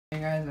Hey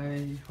guys,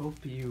 I hope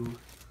you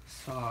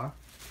saw,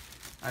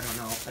 I don't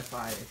know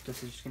if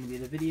this is just going to be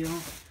the video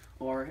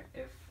or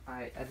if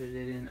I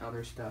edited in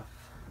other stuff.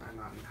 I'm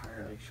not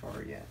entirely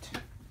sure yet.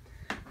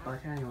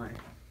 But anyway,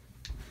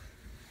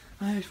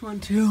 I just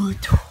went to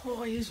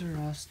Toys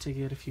R Us to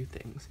get a few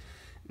things.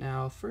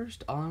 Now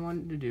first, all I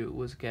wanted to do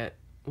was get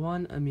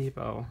one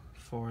Amiibo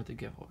for the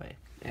giveaway.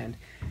 And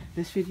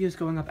this video is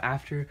going up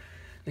after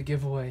the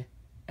giveaway.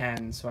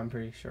 And so I'm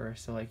pretty sure,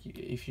 so like,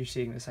 if you're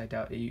seeing this, I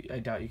doubt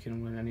you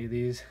can win any of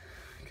these,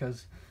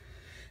 because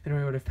it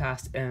already would have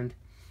passed. And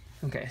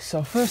okay,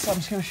 so first I'm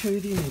just gonna show you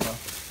the Amiibo.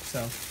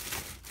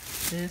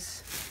 So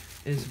this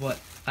is what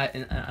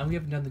we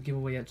haven't done the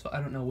giveaway yet, so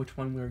I don't know which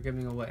one we were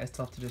giving away. I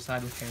still have to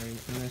decide with Harry,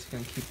 and I'm just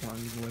gonna keep one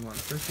giveaway one.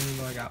 The first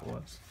Amiibo I got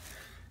was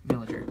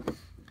Villager.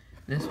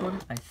 This one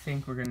I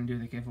think we're gonna do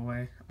the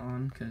giveaway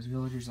on, because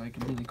Villager's like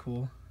really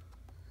cool.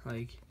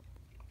 Like,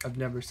 I've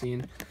never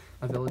seen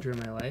a Villager in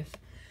my life.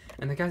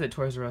 And the guy at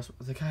Toys R Us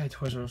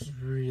was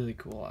really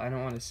cool. I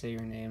don't want to say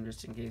your name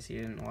just in case he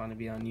didn't want to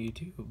be on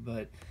YouTube,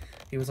 but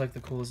he was like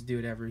the coolest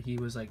dude ever. He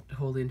was like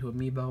totally into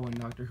Amiibo and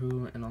Doctor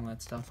Who and all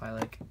that stuff. I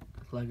like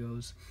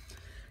Legos.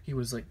 He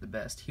was like the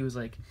best. He was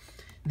like,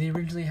 they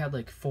originally had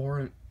like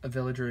 4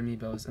 Villager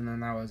Amiibos, and then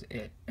that was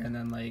it. And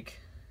then like,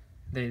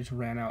 they just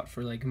ran out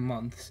for like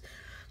months.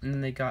 And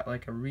then they got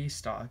like a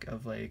restock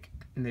of like,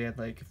 and they had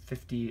like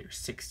 50 or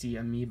 60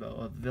 Amiibo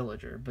of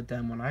Villager. But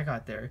then when I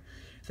got there,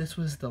 this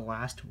was the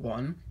last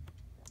one.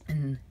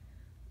 And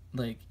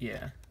like,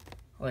 yeah,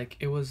 like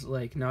it was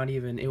like not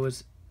even, it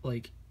was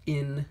like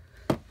in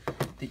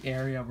the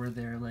area where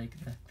they're like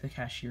the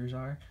cashiers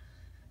are.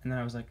 And then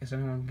I was like, is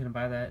anyone gonna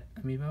buy that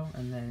Amiibo?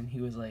 And then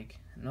he was like,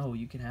 no,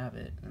 you can have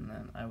it. And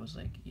then I was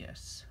like,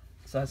 yes.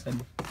 So that's what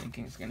I'm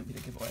thinking is gonna be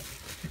the giveaway.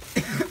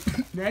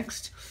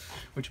 Next,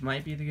 which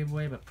might be the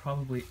giveaway but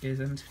probably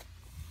isn't,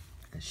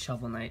 is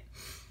Shovel Knight.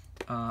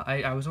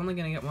 I was only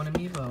gonna get one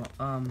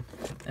Amiibo,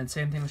 and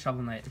same thing with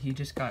Shovel Knight. He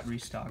just got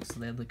restocked, so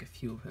they had like a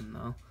few of him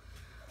though.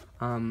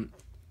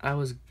 I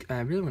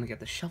really want to get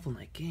the Shovel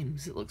Knight game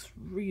because it looks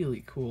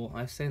really cool.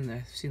 I've seen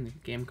the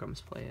Game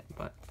Grumps play it,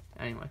 but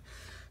anyway.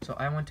 So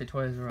I went to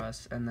Toys R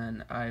Us, and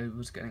then I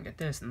was gonna get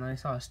this, and then I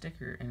saw a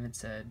sticker, and it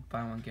said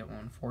buy one get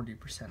one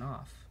 40%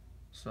 off.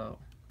 So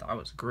that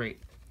was great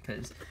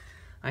because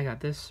I got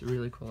this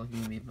really cool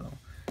looking Amiibo,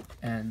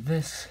 and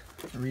this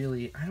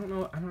really, I don't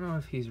know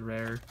if he's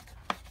rare,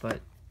 but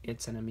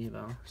it's an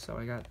Amiibo. So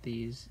I got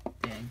these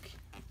dank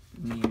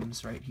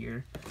memes right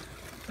here.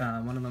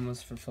 One of them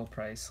was for full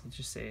price, let's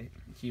just say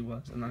he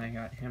was, and then I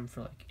got him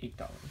for like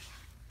 $8,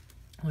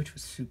 which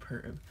was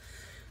superb.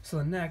 So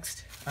the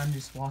next, I'm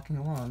just walking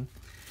along,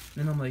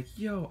 and I'm like,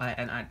 yo,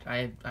 I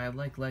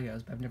like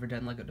Legos, but I've never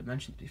done Lego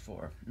Dimensions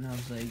before, and I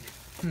was like,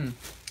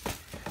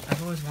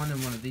 I've always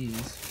wanted one of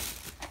these.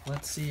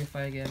 Let's see if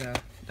I get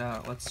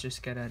let's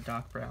just get a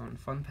Doc Brown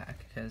fun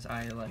pack, because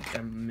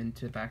I'm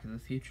into Back to the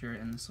Future,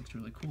 and this looks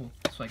really cool.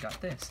 So I got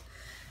this.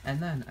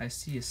 And then I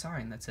see a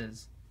sign that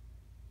says,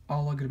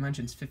 all Lego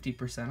Dimensions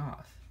 50%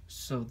 off.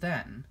 So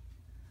then,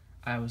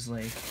 I was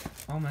like,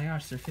 oh my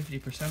gosh, they're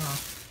 50%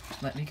 off.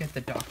 Let me get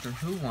the Doctor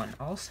Who one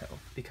also,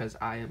 because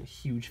I am a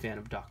huge fan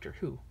of Doctor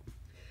Who.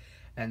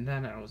 And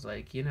then I was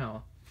like, you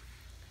know,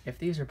 if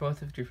these are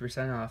both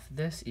 50% off,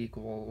 this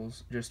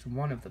equals just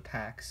one of the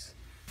packs.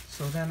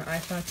 So then I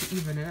thought to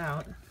even it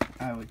out,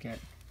 I would get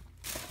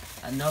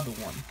another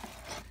one,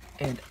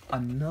 and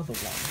another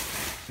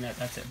one. No,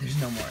 that's it, there's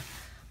no more.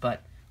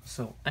 But,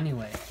 so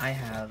anyway, I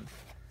have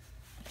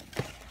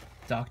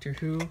Doctor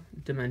Who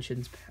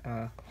Dimensions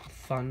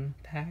Fun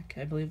Pack,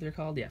 I believe they're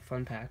called. Yeah,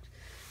 Fun Pack,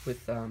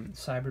 with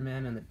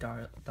Cyberman and the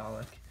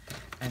Dalek.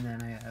 And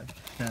then I have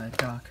the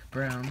Doc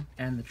Brown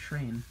and the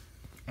Train.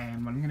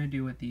 And what I'm going to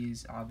do with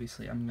these,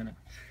 obviously, I'm going to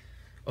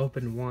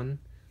open one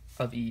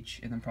of each,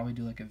 and then probably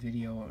do like a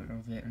video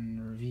of it and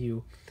a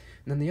review.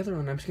 And then the other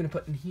one I'm just gonna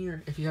put in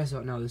here. If you guys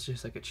don't know, this is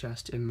just like a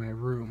chest in my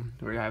room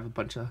where I have a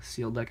bunch of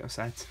sealed Lego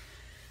sets.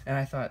 And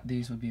I thought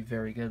these would be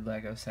very good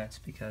Lego sets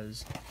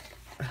because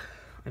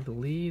I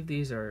believe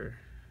these are,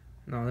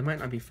 no, they might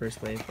not be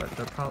first wave, but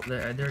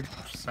they're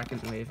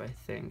second wave, I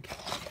think.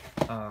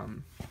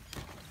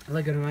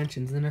 Lego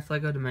Dimensions. And then if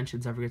Lego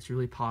Dimensions ever gets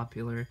really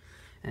popular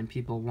and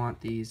people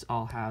want these,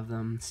 I'll have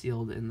them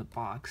sealed in the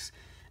box.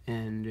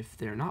 And if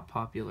they're not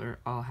popular,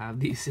 I'll have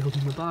these sealed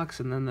in the box,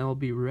 and then they'll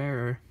be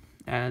rarer.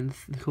 And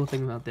the cool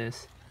thing about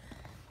this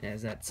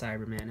is that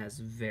Cyberman has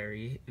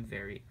very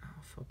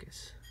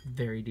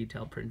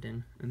detailed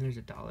printing. And there's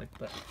a Dalek,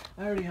 but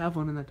I already have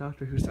one in that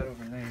Doctor Who set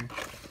over there.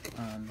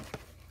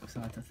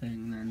 So that's a thing.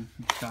 And then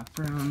Doc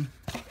Brown.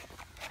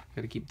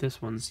 Gotta keep this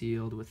one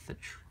sealed with the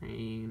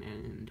Train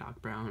and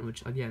Doc Brown,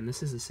 which again,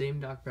 this is the same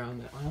Doc Brown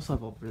that I also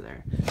have over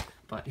there,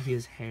 but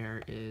his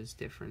hair is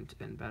different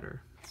and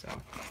better. So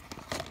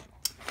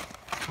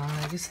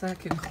I guess that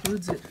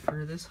concludes it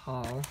for this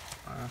haul.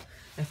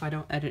 If I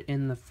don't edit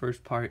in the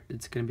first part,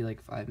 it's gonna be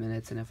like 5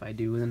 minutes, and if I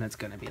do, then it's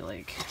gonna be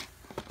like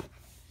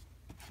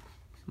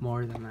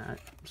more than that.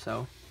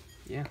 So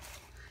yeah,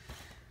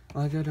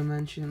 Lego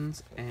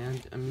Dimensions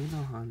and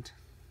Amiibo Hunt.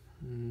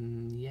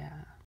 Yeah.